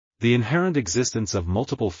The inherent existence of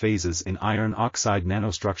multiple phases in iron oxide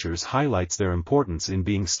nanostructures highlights their importance in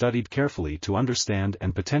being studied carefully to understand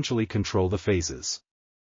and potentially control the phases.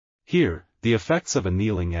 Here, the effects of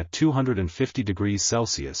annealing at 250 degrees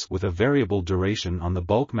Celsius with a variable duration on the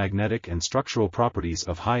bulk magnetic and structural properties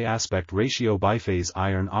of high aspect ratio biphase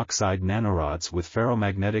iron oxide nanorods with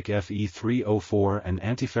ferromagnetic Fe3O4 and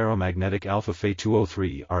antiferromagnetic alpha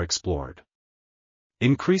Fe2O3 are explored.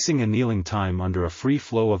 Increasing annealing time under a free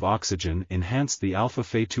flow of oxygen enhanced the alpha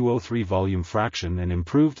Fe2O3 volume fraction and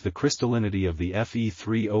improved the crystallinity of the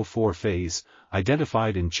Fe3O4 phase,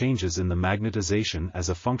 identified in changes in the magnetization as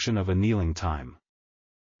a function of annealing time.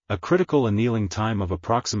 A critical annealing time of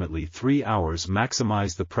approximately 3 hours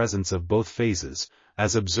maximized the presence of both phases,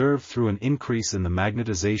 as observed through an increase in the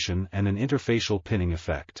magnetization and an interfacial pinning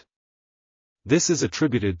effect. This is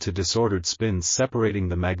attributed to disordered spins separating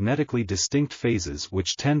the magnetically distinct phases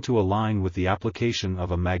which tend to align with the application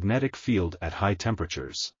of a magnetic field at high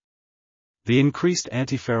temperatures. The increased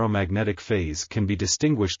antiferromagnetic phase can be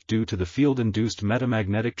distinguished due to the field-induced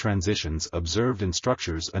metamagnetic transitions observed in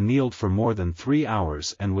structures annealed for more than 3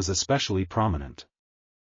 hours and was especially prominent.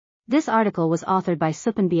 This article was authored by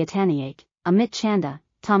Supun Attanayake, Amit Chanda,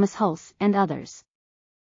 Thomas Hulse, and others.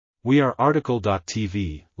 We are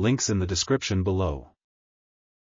RTCLTV, links in the description below.